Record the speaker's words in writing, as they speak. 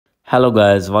Hello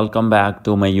guys, welcome back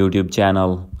to my YouTube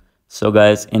channel. So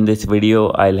guys, in this video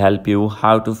I'll help you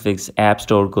how to fix App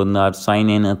Store could not sign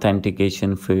in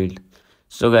authentication field.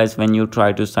 So guys, when you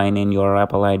try to sign in your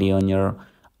Apple ID on your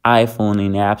iPhone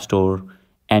in App Store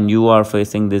and you are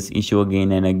facing this issue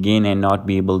again and again and not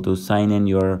be able to sign in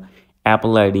your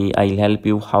Apple ID, I'll help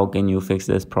you how can you fix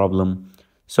this problem.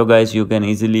 So guys, you can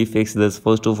easily fix this.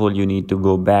 First of all, you need to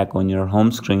go back on your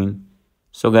home screen.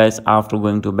 So guys, after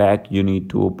going to back, you need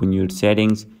to open your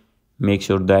settings. Make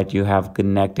sure that you have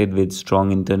connected with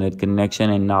strong internet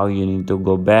connection, and now you need to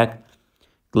go back,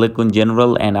 click on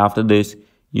general, and after this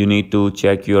you need to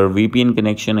check your VPN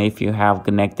connection. If you have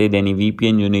connected any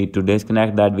VPN, you need to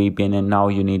disconnect that VPN, and now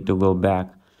you need to go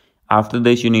back. After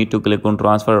this, you need to click on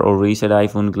transfer or reset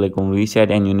iPhone, click on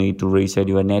reset, and you need to reset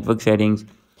your network settings.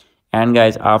 And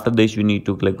guys, after this you need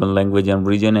to click on language and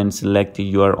region and select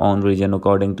your own region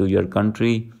according to your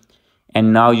country.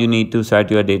 And now you need to set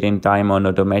your date and time on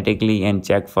automatically and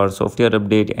check for software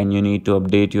update, and you need to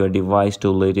update your device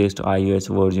to latest iOS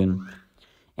version.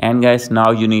 And guys,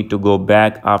 now you need to go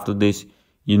back. After this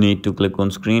you need to click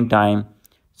on screen time.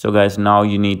 So guys, now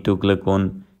you need to click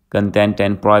on content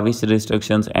and privacy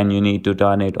restrictions and you need to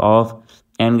turn it off.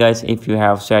 And guys, if you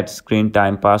have set screen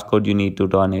time passcode, you need to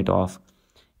turn it off.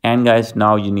 And guys,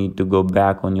 now you need to go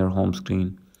back on your home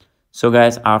screen. So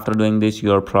guys, after doing this,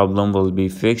 your problem will be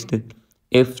fixed.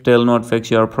 If still not fix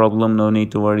your problem, no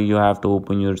need to worry. You have to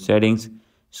open your settings,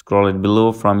 scroll it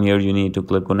below. From here you need to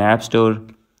click on App Store,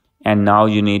 and now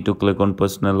you need to click on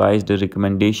personalized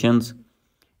recommendations.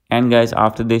 And guys,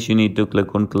 after this you need to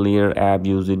click on clear app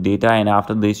user data, and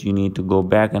after this you need to go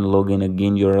back and log in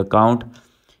again your account,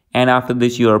 and after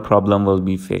this your problem will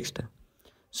be fixed.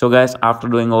 So guys, after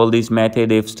doing all these method,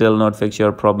 if still not fix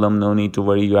your problem, no need to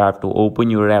worry. You have to open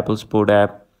your Apple Support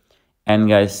app, and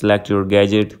guys, select your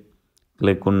gadget,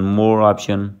 click on more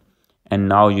option, and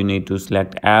now you need to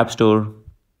select App Store,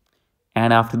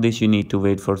 and after this you need to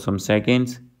wait for some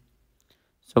seconds.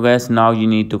 So guys, now you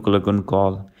need to click on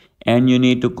call, and you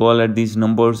need to call at these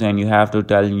numbers, and you have to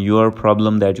tell your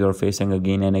problem that you're facing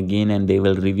again and again, and they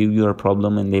will review your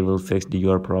problem and they will fix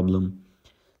your problem.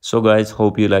 So guys,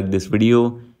 hope you like this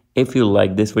video. If you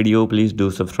like this video, please do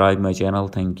subscribe my channel.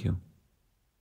 Thank you.